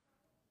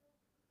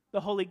The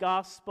Holy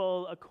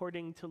Gospel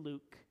according to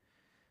Luke.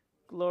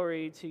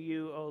 Glory to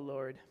you, O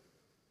Lord.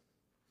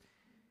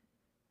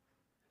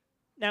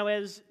 Now,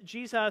 as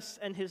Jesus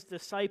and his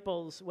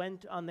disciples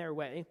went on their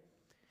way,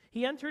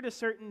 he entered a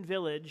certain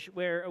village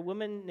where a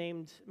woman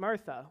named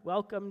Martha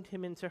welcomed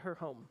him into her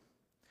home.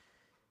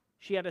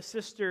 She had a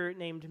sister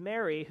named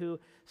Mary who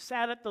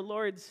sat at the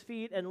Lord's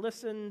feet and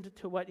listened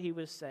to what he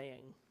was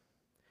saying.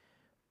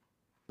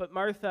 But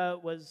Martha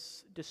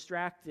was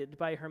distracted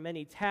by her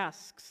many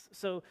tasks,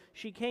 so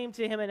she came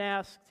to him and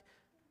asked,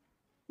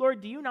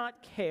 "Lord, do you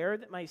not care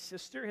that my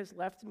sister has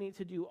left me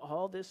to do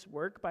all this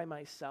work by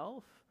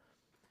myself?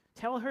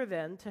 Tell her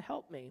then to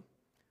help me."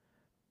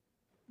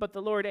 But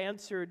the Lord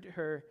answered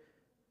her,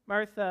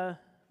 "Martha,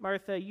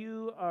 Martha,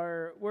 you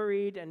are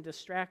worried and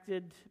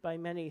distracted by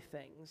many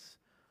things.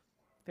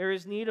 There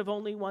is need of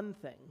only one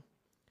thing.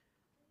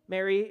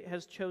 Mary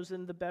has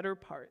chosen the better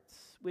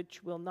parts,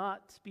 which will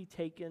not be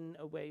taken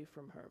away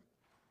from her."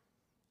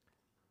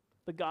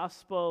 The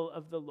Gospel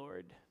of the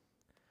Lord.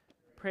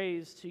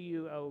 Praise to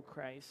you, O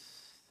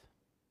Christ.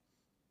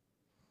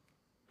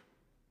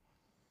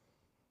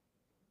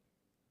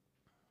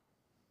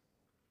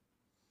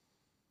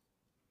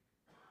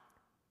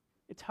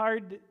 It's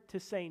hard to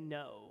say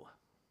no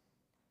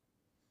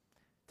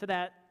to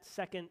that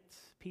second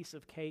piece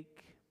of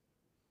cake,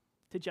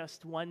 to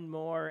just one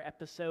more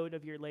episode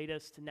of your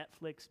latest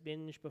Netflix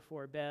binge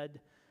before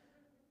bed,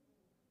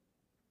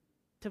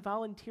 to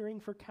volunteering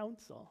for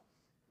counsel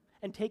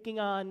and taking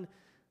on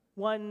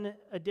one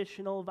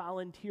additional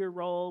volunteer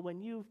role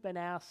when you've been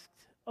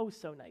asked oh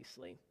so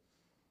nicely.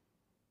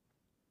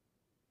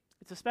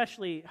 It's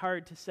especially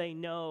hard to say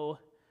no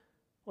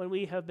when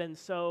we have been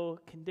so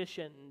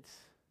conditioned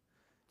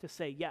to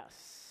say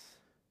yes.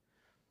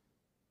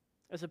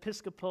 As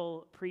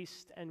Episcopal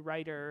priest and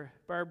writer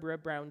Barbara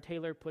Brown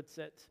Taylor puts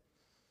it,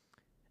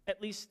 at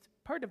least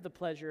part of the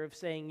pleasure of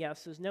saying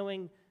yes is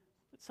knowing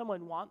that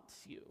someone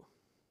wants you.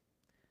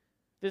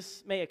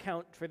 This may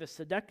account for the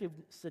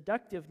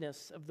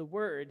seductiveness of the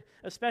word,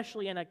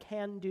 especially in a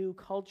can-do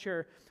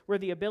culture where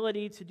the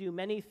ability to do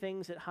many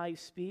things at high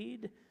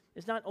speed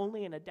is not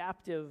only an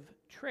adaptive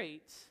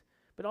trait,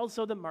 but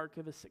also the mark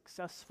of a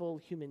successful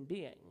human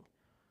being.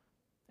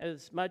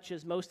 As much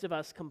as most of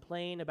us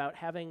complain about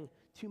having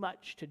too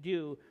much to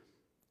do,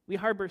 we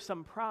harbor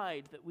some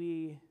pride that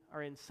we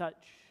are in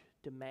such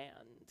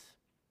demand.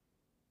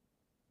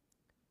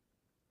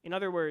 In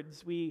other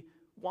words, we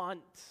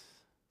want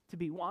to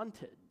be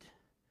wanted,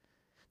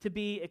 to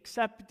be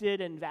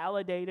accepted and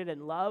validated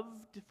and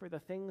loved for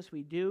the things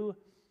we do,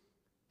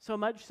 so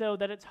much so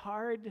that it's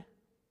hard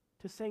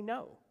to say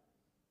no.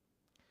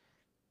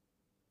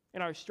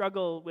 In our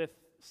struggle with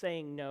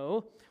saying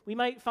no, we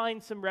might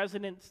find some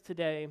resonance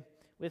today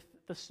with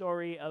the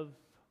story of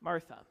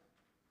Martha.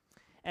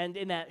 And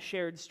in that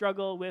shared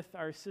struggle with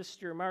our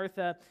sister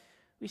Martha,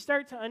 we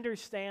start to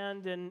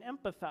understand and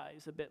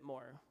empathize a bit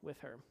more with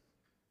her.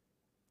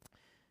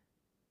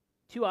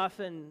 Too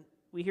often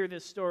we hear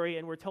this story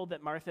and we're told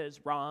that Martha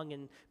is wrong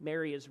and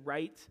Mary is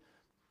right.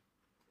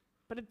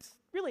 But it's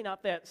really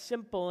not that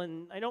simple,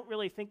 and I don't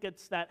really think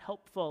it's that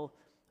helpful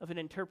of an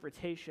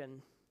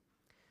interpretation.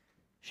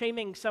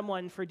 Shaming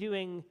someone for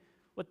doing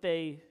what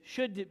they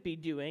should be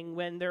doing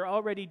when they're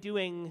already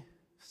doing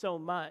so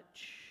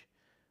much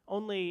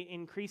only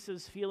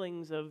increases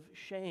feelings of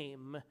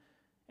shame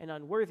and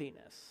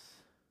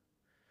unworthiness.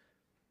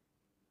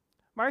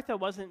 Martha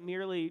wasn't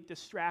merely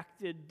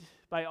distracted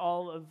by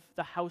all of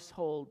the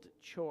household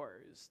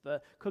chores,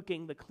 the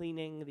cooking, the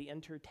cleaning, the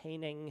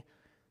entertaining.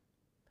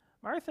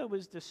 Martha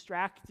was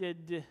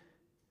distracted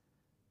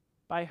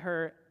by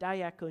her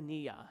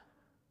diakonia,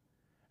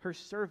 her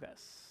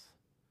service,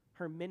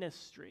 her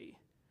ministry.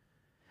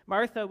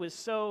 Martha was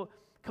so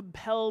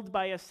compelled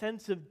by a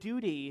sense of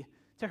duty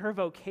to her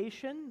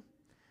vocation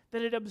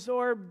that it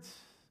absorbed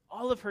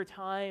all of her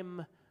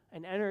time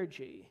and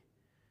energy.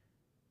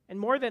 And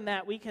more than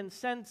that, we can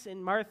sense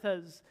in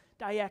Martha's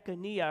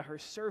diakonia, her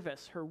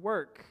service, her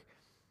work,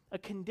 a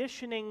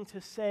conditioning to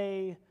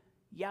say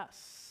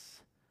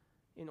yes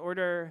in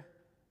order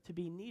to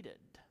be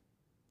needed,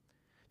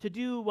 to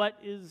do what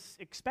is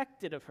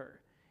expected of her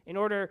in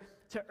order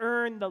to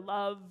earn the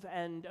love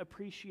and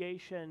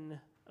appreciation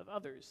of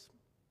others.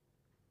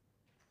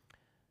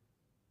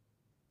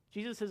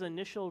 Jesus'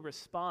 initial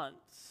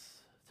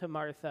response to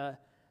Martha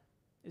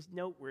is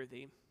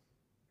noteworthy.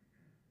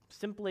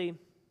 Simply,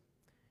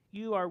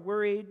 "You are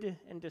worried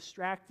and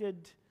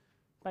distracted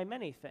by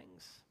many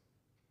things."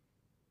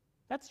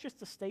 That's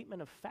just a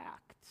statement of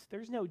fact.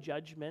 There's no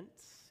judgment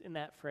in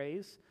that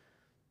phrase.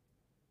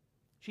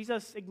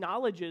 Jesus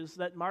acknowledges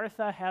that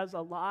Martha has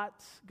a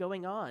lot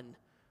going on.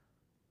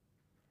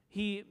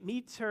 He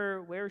meets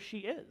her where she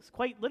is,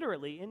 quite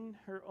literally, in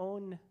her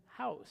own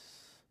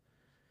house.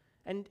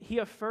 And he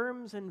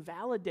affirms and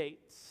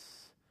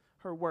validates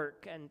her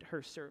work and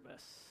her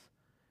service.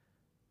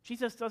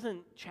 Jesus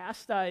doesn't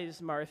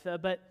chastise Martha,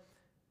 but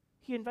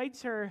he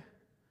invites her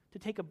to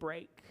take a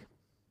break,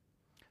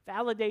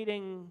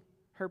 validating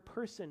her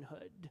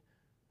personhood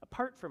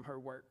apart from her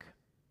work,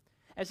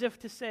 as if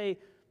to say,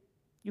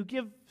 You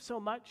give so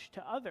much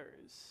to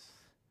others.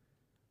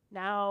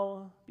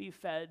 Now be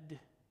fed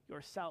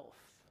yourself.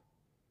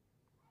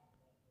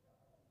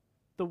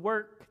 The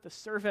work, the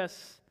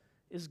service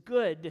is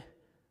good,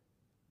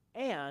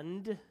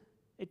 and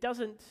it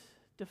doesn't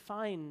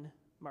define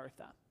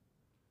Martha.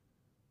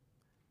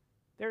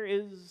 There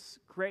is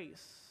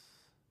grace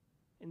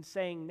in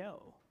saying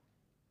no.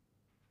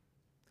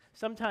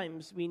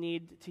 Sometimes we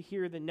need to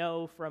hear the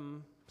no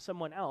from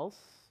someone else,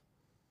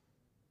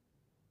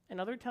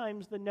 and other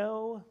times the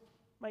no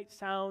might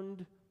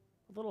sound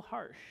a little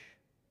harsh.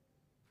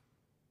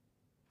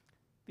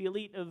 The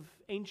elite of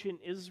ancient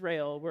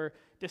Israel were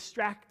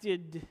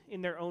distracted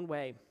in their own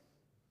way.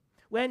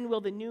 When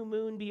will the new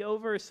moon be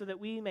over so that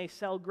we may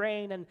sell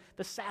grain, and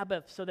the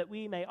Sabbath so that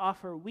we may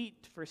offer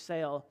wheat for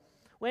sale?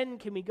 When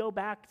can we go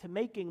back to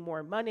making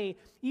more money,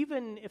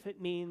 even if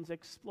it means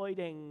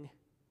exploiting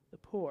the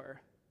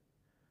poor?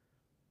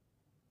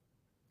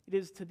 It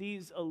is to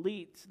these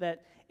elites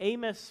that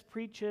Amos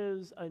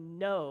preaches a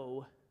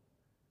no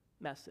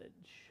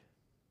message.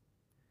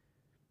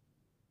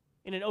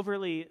 In an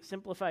overly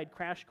simplified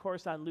crash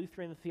course on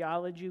Lutheran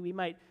theology, we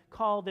might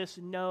call this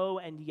no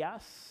and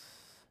yes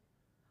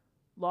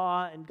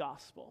law and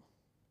gospel.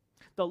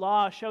 The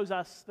law shows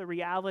us the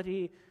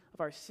reality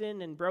of our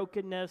sin and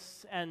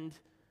brokenness, and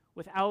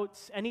without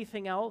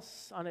anything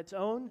else on its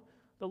own,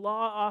 the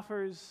law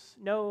offers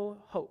no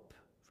hope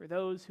for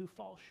those who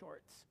fall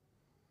short.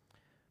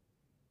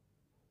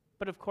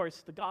 But of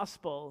course, the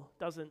gospel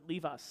doesn't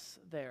leave us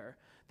there.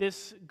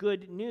 This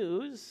good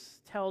news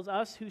tells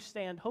us who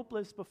stand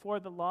hopeless before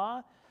the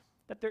law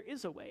that there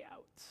is a way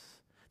out,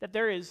 that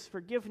there is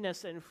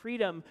forgiveness and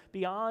freedom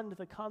beyond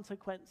the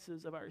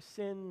consequences of our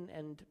sin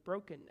and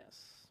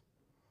brokenness.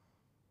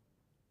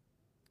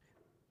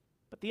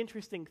 But the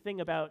interesting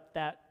thing about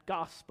that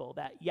gospel,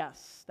 that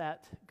yes,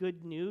 that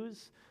good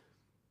news,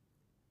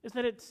 is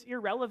that it's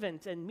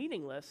irrelevant and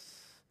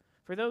meaningless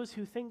for those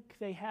who think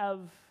they have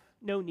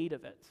no need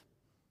of it.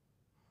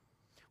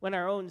 When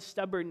our own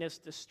stubbornness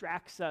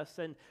distracts us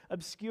and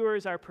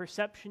obscures our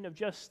perception of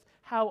just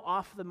how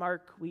off the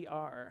mark we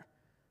are.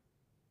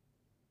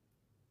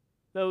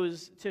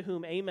 Those to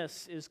whom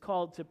Amos is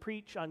called to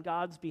preach on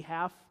God's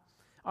behalf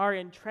are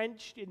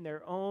entrenched in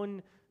their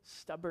own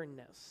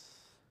stubbornness,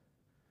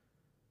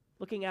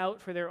 looking out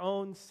for their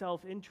own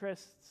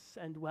self-interests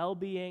and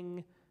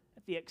well-being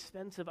at the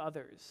expense of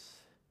others.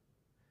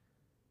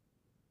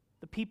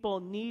 The people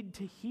need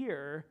to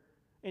hear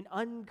an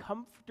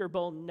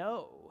uncomfortable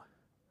no.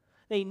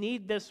 They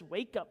need this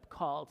wake-up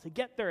call to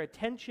get their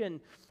attention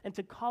and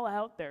to call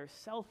out their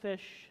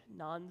selfish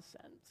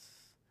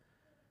nonsense.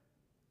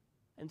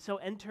 And so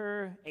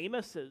enter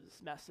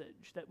Amos's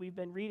message that we've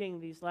been reading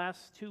these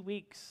last 2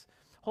 weeks,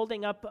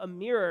 holding up a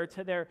mirror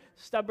to their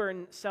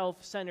stubborn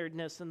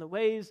self-centeredness and the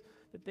ways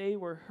that they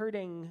were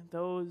hurting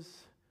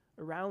those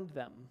around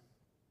them.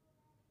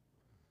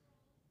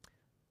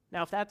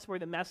 Now, if that's where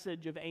the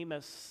message of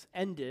Amos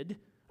ended,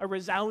 a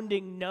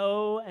resounding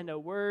no and a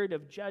word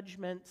of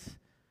judgment,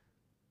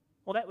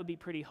 well, that would be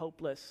pretty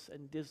hopeless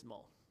and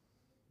dismal.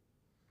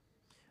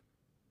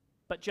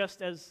 But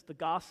just as the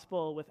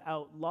gospel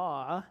without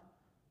law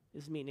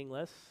is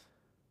meaningless,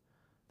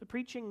 the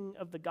preaching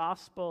of the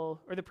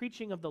gospel, or the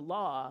preaching of the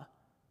law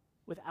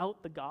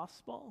without the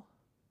gospel,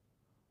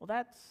 well,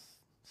 that's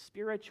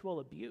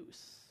spiritual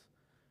abuse.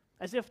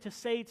 As if to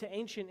say to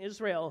ancient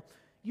Israel,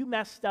 you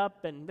messed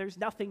up and there's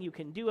nothing you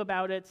can do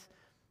about it.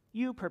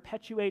 You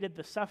perpetuated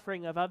the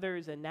suffering of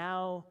others and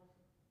now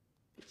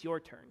it's your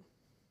turn.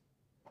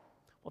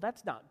 Well,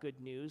 that's not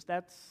good news.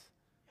 That's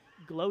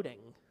gloating.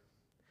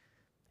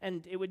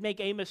 And it would make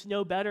Amos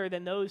no better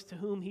than those to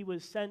whom he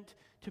was sent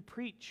to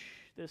preach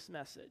this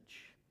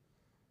message.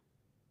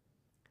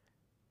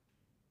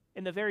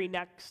 In the very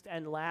next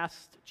and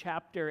last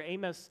chapter,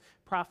 Amos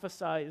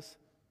prophesies,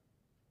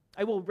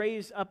 I will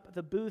raise up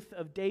the booth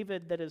of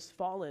David that is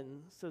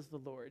fallen, says the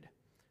Lord.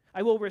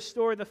 I will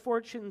restore the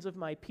fortunes of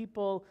my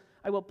people.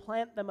 I will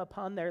plant them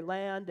upon their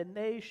land, and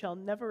they shall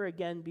never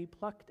again be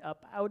plucked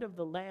up out of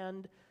the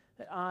land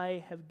that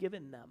I have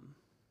given them.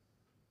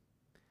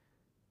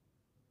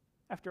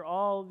 After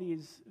all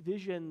these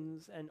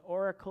visions and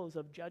oracles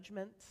of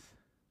judgment,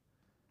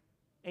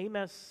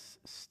 Amos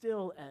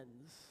still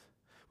ends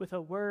with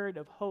a word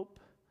of hope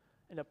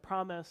and a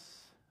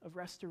promise of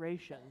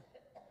restoration.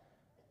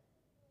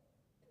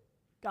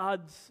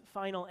 God's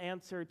final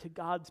answer to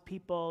God's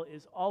people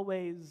is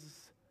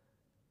always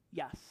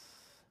yes.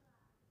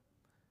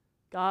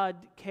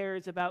 God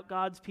cares about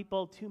God's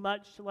people too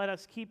much to let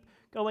us keep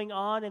going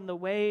on in the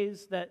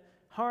ways that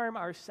harm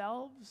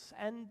ourselves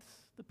and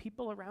the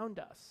people around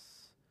us.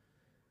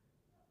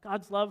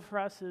 God's love for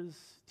us is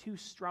too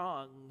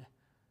strong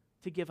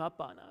to give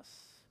up on us.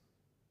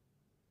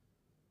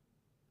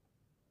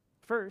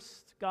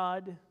 First,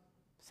 God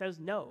says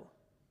no.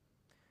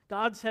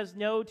 God says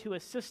no to a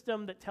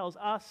system that tells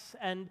us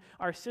and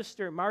our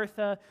sister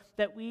Martha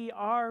that we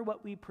are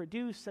what we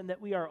produce and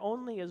that we are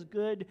only as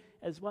good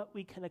as what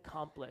we can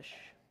accomplish.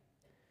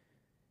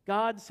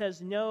 God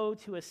says no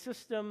to a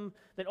system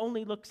that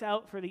only looks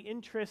out for the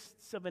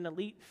interests of an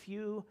elite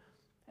few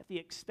at the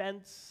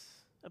expense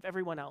of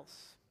everyone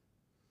else.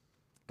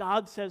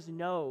 God says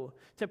no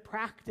to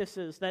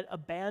practices that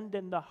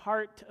abandon the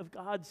heart of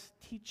God's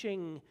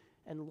teaching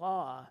and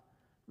law,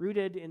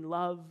 rooted in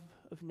love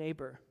of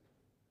neighbor.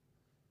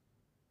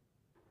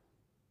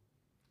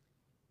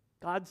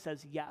 God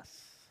says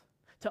yes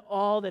to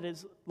all that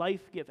is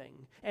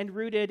life-giving and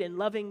rooted in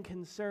loving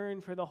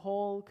concern for the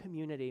whole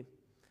community.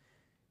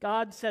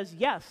 God says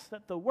yes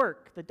that the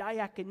work, the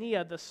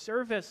diakonia, the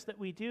service that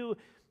we do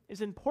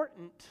is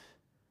important,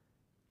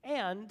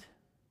 and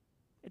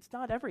it's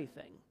not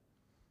everything.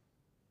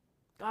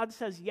 God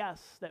says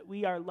yes that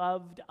we are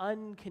loved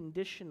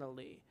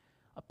unconditionally,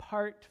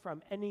 apart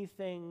from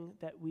anything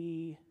that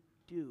we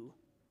do.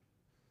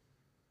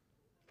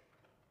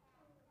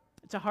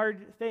 It's a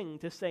hard thing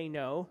to say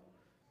no.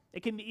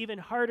 It can be even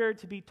harder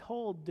to be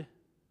told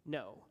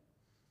no.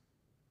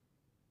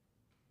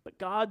 But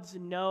God's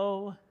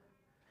no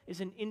is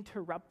an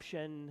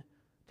interruption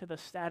to the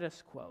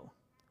status quo,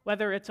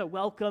 whether it's a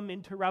welcome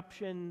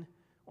interruption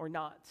or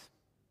not.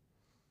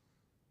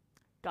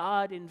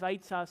 God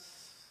invites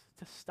us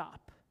to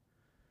stop,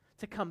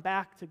 to come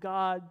back to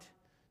God,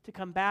 to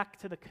come back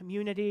to the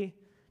community,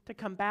 to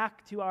come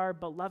back to our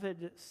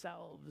beloved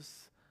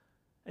selves,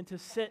 and to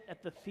sit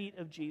at the feet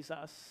of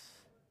Jesus.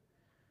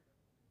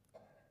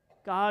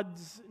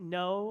 God's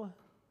no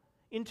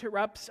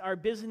interrupts our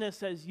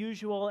business as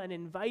usual and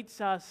invites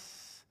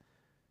us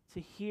to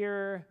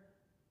hear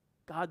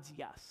God's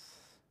yes,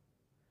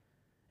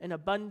 an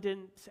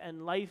abundant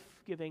and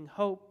life-giving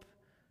hope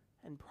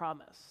and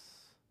promise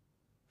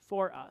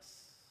for us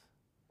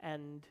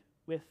and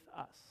with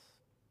us.